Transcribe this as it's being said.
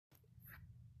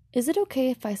Is it okay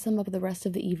if I sum up the rest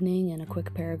of the evening in a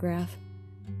quick paragraph?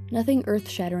 Nothing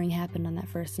earth-shattering happened on that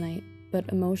first night, but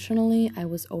emotionally I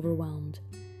was overwhelmed.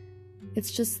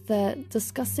 It's just that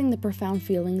discussing the profound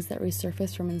feelings that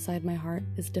resurface from inside my heart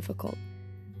is difficult.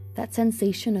 That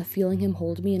sensation of feeling him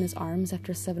hold me in his arms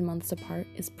after 7 months apart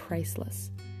is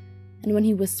priceless. And when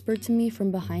he whispered to me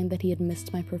from behind that he had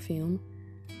missed my perfume,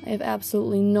 I have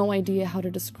absolutely no idea how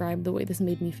to describe the way this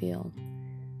made me feel.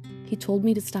 He told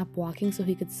me to stop walking so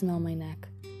he could smell my neck.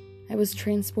 I was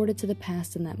transported to the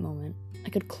past in that moment. I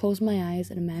could close my eyes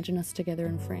and imagine us together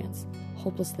in France,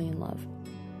 hopelessly in love.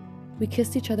 We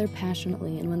kissed each other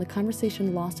passionately, and when the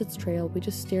conversation lost its trail, we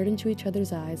just stared into each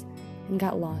other's eyes and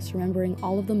got lost, remembering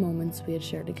all of the moments we had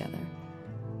shared together.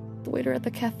 The waiter at the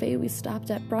cafe we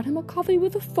stopped at brought him a coffee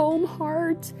with a foam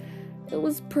heart. It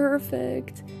was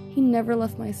perfect. He never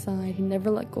left my side. He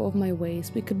never let go of my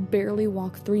waist. We could barely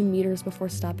walk 3 meters before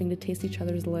stopping to taste each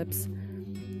other's lips.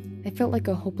 I felt like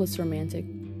a hopeless romantic,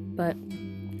 but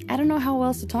I don't know how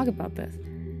else to talk about this.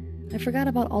 I forgot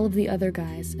about all of the other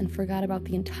guys and forgot about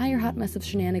the entire hot mess of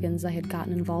shenanigans I had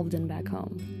gotten involved in back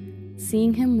home.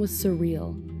 Seeing him was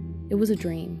surreal. It was a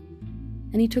dream.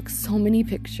 And he took so many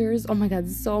pictures. Oh my god,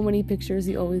 so many pictures.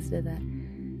 He always did that.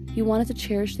 He wanted to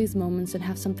cherish these moments and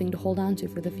have something to hold on to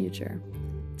for the future.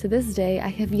 To this day, I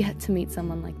have yet to meet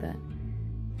someone like that.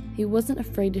 He wasn't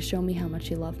afraid to show me how much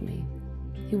he loved me.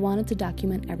 He wanted to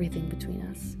document everything between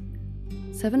us.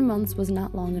 7 months was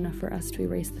not long enough for us to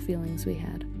erase the feelings we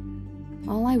had.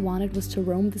 All I wanted was to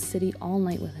roam the city all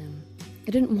night with him.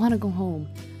 I didn't want to go home.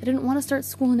 I didn't want to start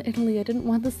school in Italy. I didn't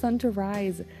want the sun to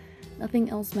rise. Nothing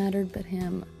else mattered but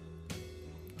him.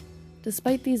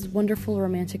 Despite these wonderful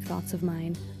romantic thoughts of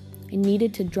mine, I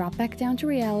needed to drop back down to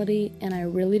reality, and I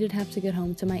really did have to get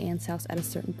home to my aunt's house at a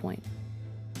certain point.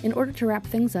 In order to wrap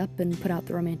things up and put out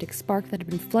the romantic spark that had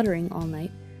been fluttering all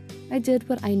night, I did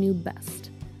what I knew best.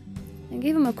 I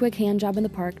gave him a quick hand job in the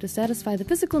park to satisfy the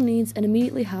physical needs and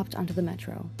immediately hopped onto the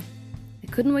metro. I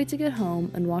couldn't wait to get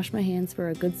home and wash my hands for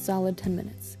a good solid 10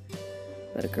 minutes.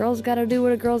 But a girl's gotta do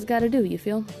what a girl's gotta do, you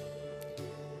feel?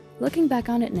 Looking back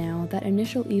on it now, that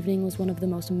initial evening was one of the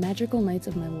most magical nights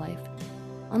of my life.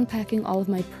 Unpacking all of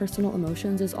my personal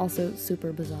emotions is also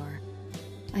super bizarre.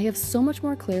 I have so much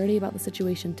more clarity about the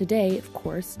situation today, of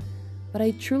course, but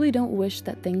I truly don't wish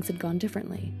that things had gone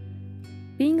differently.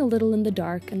 Being a little in the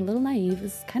dark and a little naive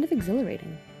is kind of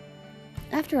exhilarating.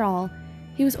 After all,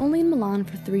 he was only in Milan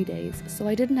for 3 days, so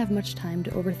I didn't have much time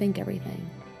to overthink everything.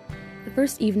 The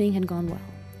first evening had gone well,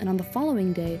 and on the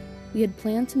following day, we had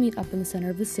planned to meet up in the center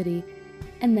of the city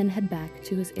and then head back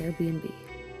to his Airbnb.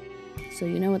 So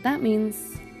you know what that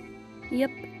means.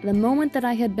 Yep, the moment that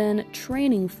I had been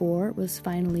training for was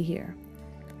finally here.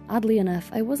 Oddly enough,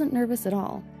 I wasn't nervous at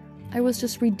all. I was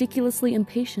just ridiculously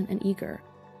impatient and eager.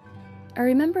 I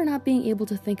remember not being able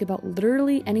to think about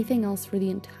literally anything else for the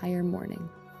entire morning.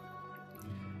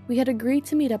 We had agreed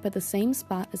to meet up at the same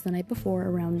spot as the night before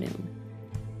around noon.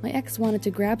 My ex wanted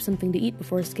to grab something to eat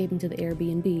before escaping to the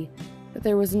Airbnb, but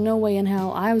there was no way in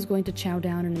hell I was going to chow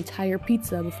down an entire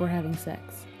pizza before having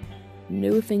sex.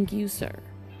 No thank you, sir.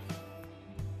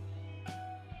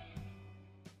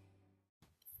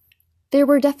 There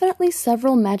were definitely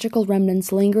several magical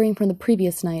remnants lingering from the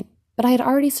previous night, but I had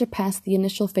already surpassed the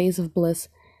initial phase of bliss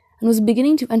and was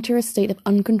beginning to enter a state of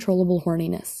uncontrollable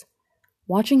horniness.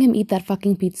 Watching him eat that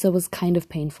fucking pizza was kind of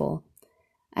painful.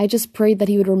 I just prayed that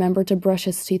he would remember to brush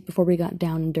his teeth before we got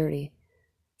down and dirty.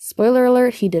 Spoiler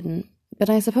alert, he didn't, but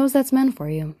I suppose that's men for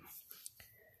you.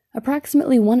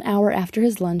 Approximately 1 hour after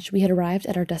his lunch, we had arrived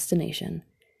at our destination.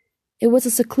 It was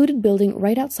a secluded building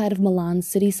right outside of Milan's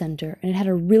city center, and it had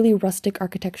a really rustic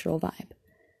architectural vibe.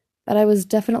 But I was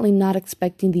definitely not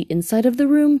expecting the inside of the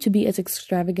room to be as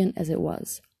extravagant as it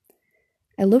was.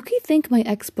 I low-key think my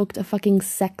ex booked a fucking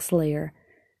sex lair.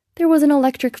 There was an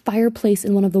electric fireplace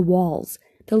in one of the walls.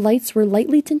 The lights were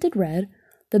lightly tinted red.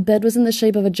 The bed was in the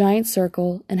shape of a giant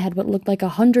circle and had what looked like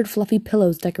 100 fluffy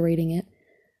pillows decorating it.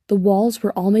 The walls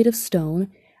were all made of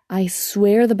stone. I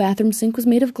swear the bathroom sink was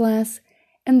made of glass.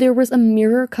 And there was a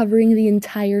mirror covering the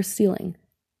entire ceiling.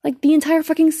 Like, the entire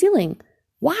fucking ceiling.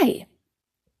 Why?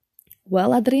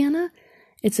 Well, Adriana,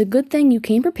 it's a good thing you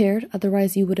came prepared,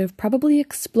 otherwise you would have probably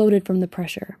exploded from the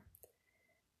pressure.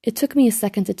 It took me a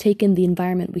second to take in the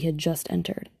environment we had just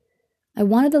entered. I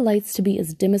wanted the lights to be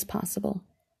as dim as possible,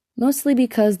 mostly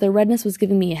because the redness was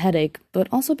giving me a headache, but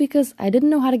also because I didn't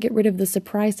know how to get rid of the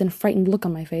surprised and frightened look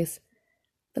on my face.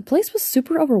 The place was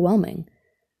super overwhelming.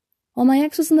 While my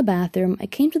ex was in the bathroom, I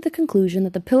came to the conclusion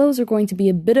that the pillows were going to be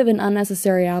a bit of an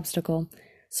unnecessary obstacle,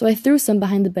 so I threw some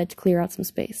behind the bed to clear out some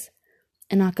space.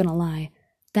 And not gonna lie,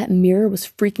 that mirror was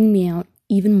freaking me out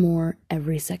even more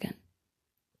every second.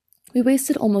 We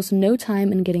wasted almost no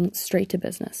time in getting straight to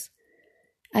business.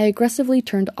 I aggressively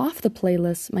turned off the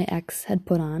playlist my ex had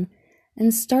put on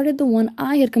and started the one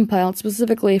I had compiled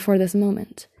specifically for this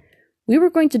moment. We were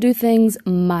going to do things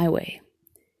my way.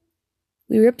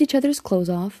 We ripped each other's clothes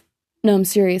off. No, I'm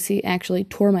serious, he actually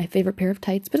tore my favorite pair of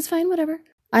tights, but it's fine, whatever.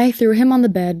 I threw him on the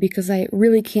bed because I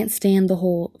really can't stand the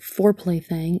whole foreplay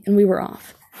thing, and we were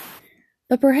off.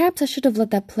 But perhaps I should have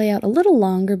let that play out a little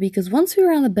longer because once we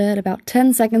were on the bed, about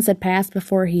 10 seconds had passed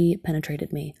before he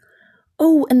penetrated me.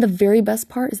 Oh, and the very best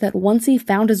part is that once he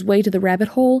found his way to the rabbit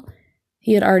hole,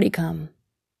 he had already come.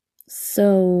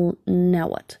 So, now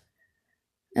what?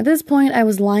 At this point, I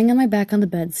was lying on my back on the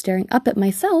bed, staring up at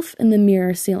myself in the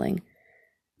mirror ceiling.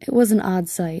 It was an odd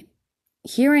sight.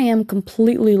 Here I am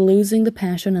completely losing the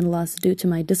passion and lust due to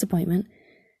my disappointment,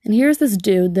 and here's this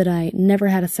dude that I never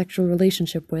had a sexual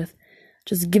relationship with,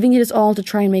 just giving it his all to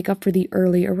try and make up for the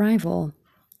early arrival.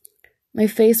 My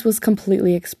face was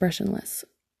completely expressionless.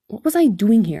 What was I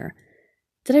doing here?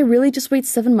 Did I really just wait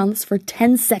 7 months for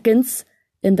 10 seconds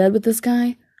in bed with this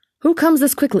guy? Who comes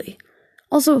this quickly?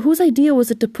 Also, whose idea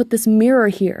was it to put this mirror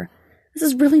here? This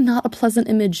is really not a pleasant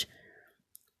image.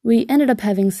 We ended up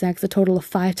having sex a total of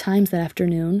 5 times that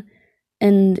afternoon,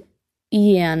 and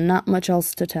yeah, not much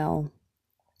else to tell.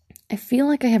 I feel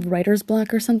like I have writer's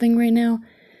block or something right now,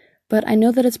 but I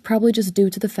know that it's probably just due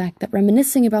to the fact that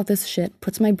reminiscing about this shit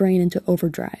puts my brain into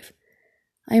overdrive.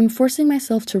 I am forcing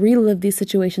myself to relive these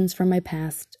situations from my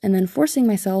past, and then forcing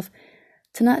myself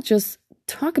to not just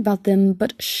talk about them,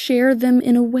 but share them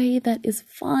in a way that is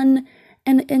fun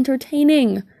and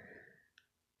entertaining.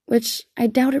 Which I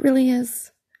doubt it really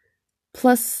is.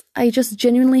 Plus, I just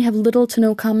genuinely have little to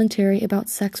no commentary about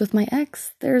sex with my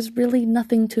ex. There's really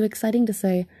nothing too exciting to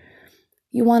say.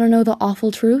 You want to know the awful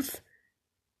truth?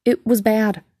 It was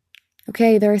bad.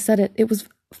 Okay, there I said it. It was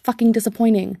fucking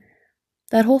disappointing.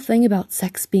 That whole thing about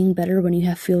sex being better when you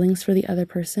have feelings for the other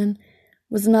person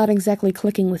was not exactly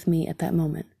clicking with me at that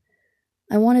moment.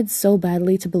 I wanted so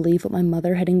badly to believe what my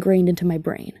mother had ingrained into my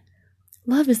brain.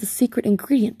 Love is the secret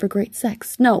ingredient for great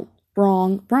sex. No,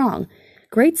 wrong.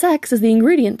 Great sex is the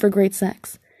ingredient for great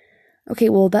sex. Okay,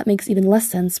 well, that makes even less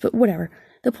sense, but whatever.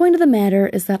 The point of the matter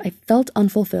is that I felt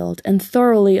unfulfilled and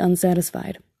thoroughly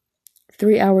unsatisfied.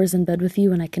 3 hours in bed with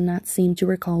you and I cannot seem to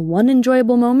recall one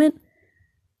enjoyable moment?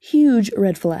 Huge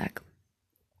red flag.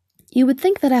 You would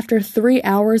think that after 3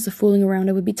 hours of fooling around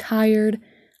I would be tired,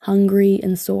 hungry,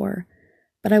 and sore,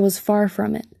 but I was far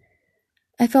from it.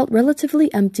 I felt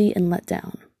relatively empty and let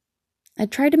down. I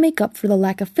tried to make up for the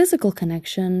lack of physical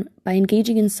connection by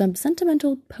engaging in some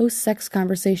sentimental post-sex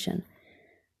conversation,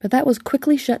 but that was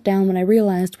quickly shut down when I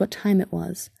realized what time it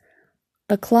was.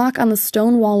 The clock on the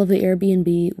stone wall of the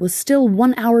Airbnb was still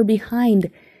 1 hour behind,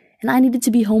 and I needed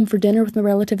to be home for dinner with my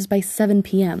relatives by 7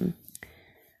 p.m.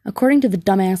 According to the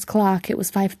dumbass clock, it was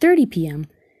 5:30 p.m.,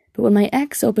 but when my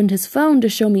ex opened his phone to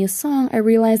show me a song, I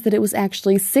realized that it was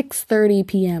actually 6:30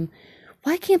 p.m.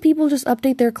 Why can't people just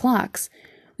update their clocks?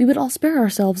 We would all spare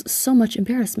ourselves so much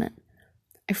embarrassment.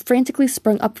 I frantically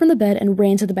sprung up from the bed and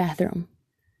ran to the bathroom.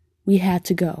 We had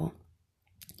to go.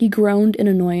 He groaned in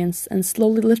annoyance and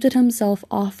slowly lifted himself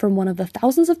off from one of the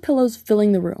thousands of pillows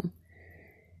filling the room.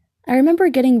 I remember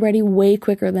getting ready way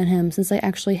quicker than him since I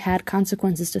actually had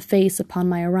consequences to face upon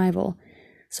my arrival,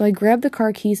 so I grabbed the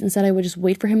car keys and said I would just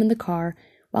wait for him in the car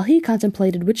while he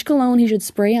contemplated which cologne he should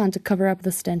spray on to cover up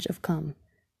the stench of cum.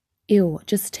 Ew,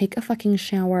 just take a fucking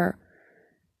shower.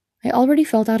 I already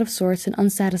felt out of sorts and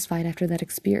unsatisfied after that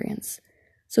experience,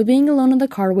 so being alone in the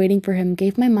car waiting for him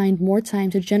gave my mind more time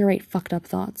to generate fucked up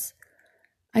thoughts.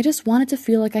 I just wanted to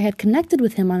feel like I had connected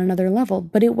with him on another level,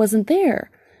 but it wasn't there.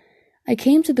 I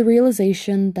came to the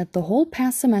realization that the whole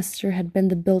past semester had been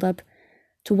the build-up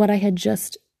to what I had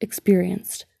just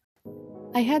experienced.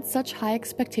 I had such high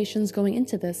expectations going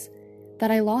into this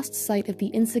that I lost sight of the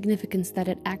insignificance that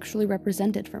it actually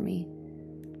represented for me.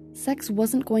 Sex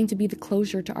wasn't going to be the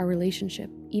closure to our relationship,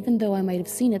 even though I might have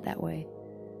seen it that way.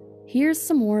 Here's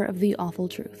some more of the awful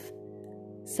truth.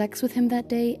 Sex with him that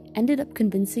day ended up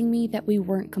convincing me that we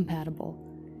weren't compatible.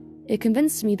 It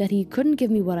convinced me that he couldn't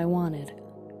give me what I wanted.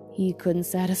 He couldn't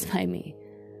satisfy me.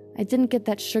 I didn't get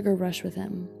that sugar rush with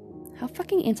him. How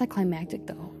fucking anticlimactic,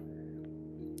 though.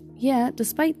 Yeah,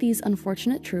 despite these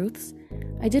unfortunate truths,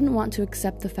 I didn't want to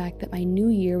accept the fact that my new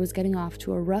year was getting off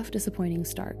to a rough, disappointing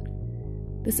start.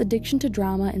 This addiction to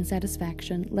drama and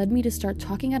satisfaction led me to start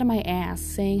talking out of my ass,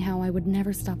 saying how I would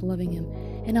never stop loving him,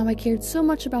 and how I cared so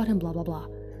much about him, blah blah blah.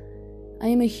 I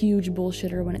am a huge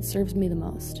bullshitter when it serves me the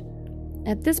most.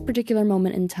 At this particular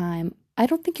moment in time, I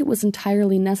don't think it was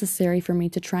entirely necessary for me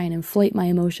to try and inflate my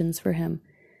emotions for him.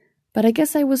 but I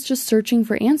guess I was just searching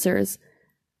for answers.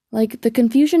 Like, the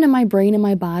confusion in my brain and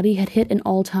my body had hit an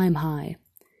all-time high.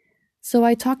 So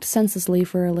I talked senselessly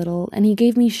for a little, and he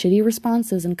gave me shitty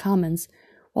responses and comments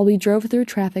while we drove through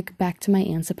traffic back to my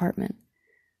aunt's apartment.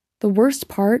 The worst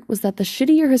part was that the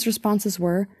shittier his responses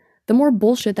were, the more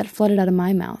bullshit that flooded out of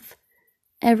my mouth.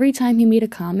 Every time he made a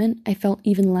comment, I felt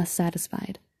even less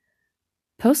satisfied.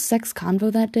 Post-sex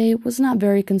convo that day was not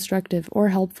very constructive or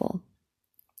helpful.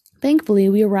 Thankfully,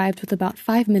 we arrived with about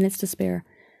 5 minutes to spare,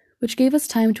 which gave us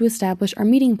time to establish our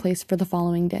meeting place for the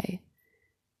following day.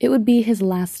 It would be his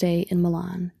last day in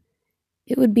Milan.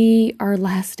 It would be our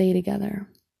last day together.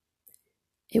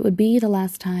 It would be the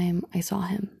last time I saw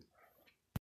him.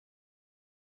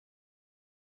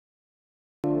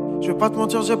 Je vais pas te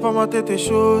mentir, j'ai pas maté tes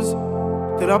choses.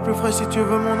 T'es la plus fraîche si tu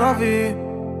veux mon avis.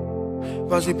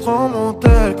 Vas-y, prends mon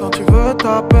tel, quand tu veux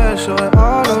t'appelles. Je serai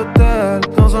à l'hôtel,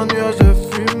 dans un nuage de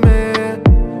fumée.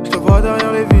 Je te vois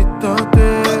derrière les vitres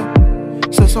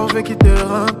teintées. Ce soir je vais quitter le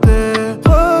rinté.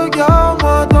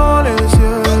 Regarde-moi dans les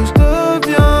yeux, je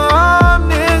deviens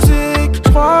amnésique. Je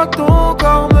crois que ton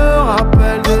corps me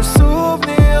rappelle des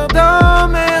souvenirs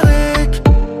d'Amérique.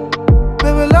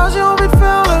 Bébé là j'ai envie de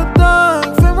faire le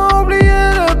dingue, fais-moi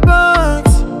oublier le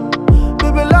Banks.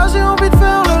 Bébé là j'ai envie de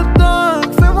faire le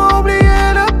dingue, fais-moi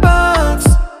oublier le Banks.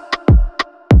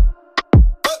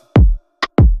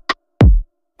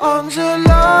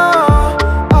 Angela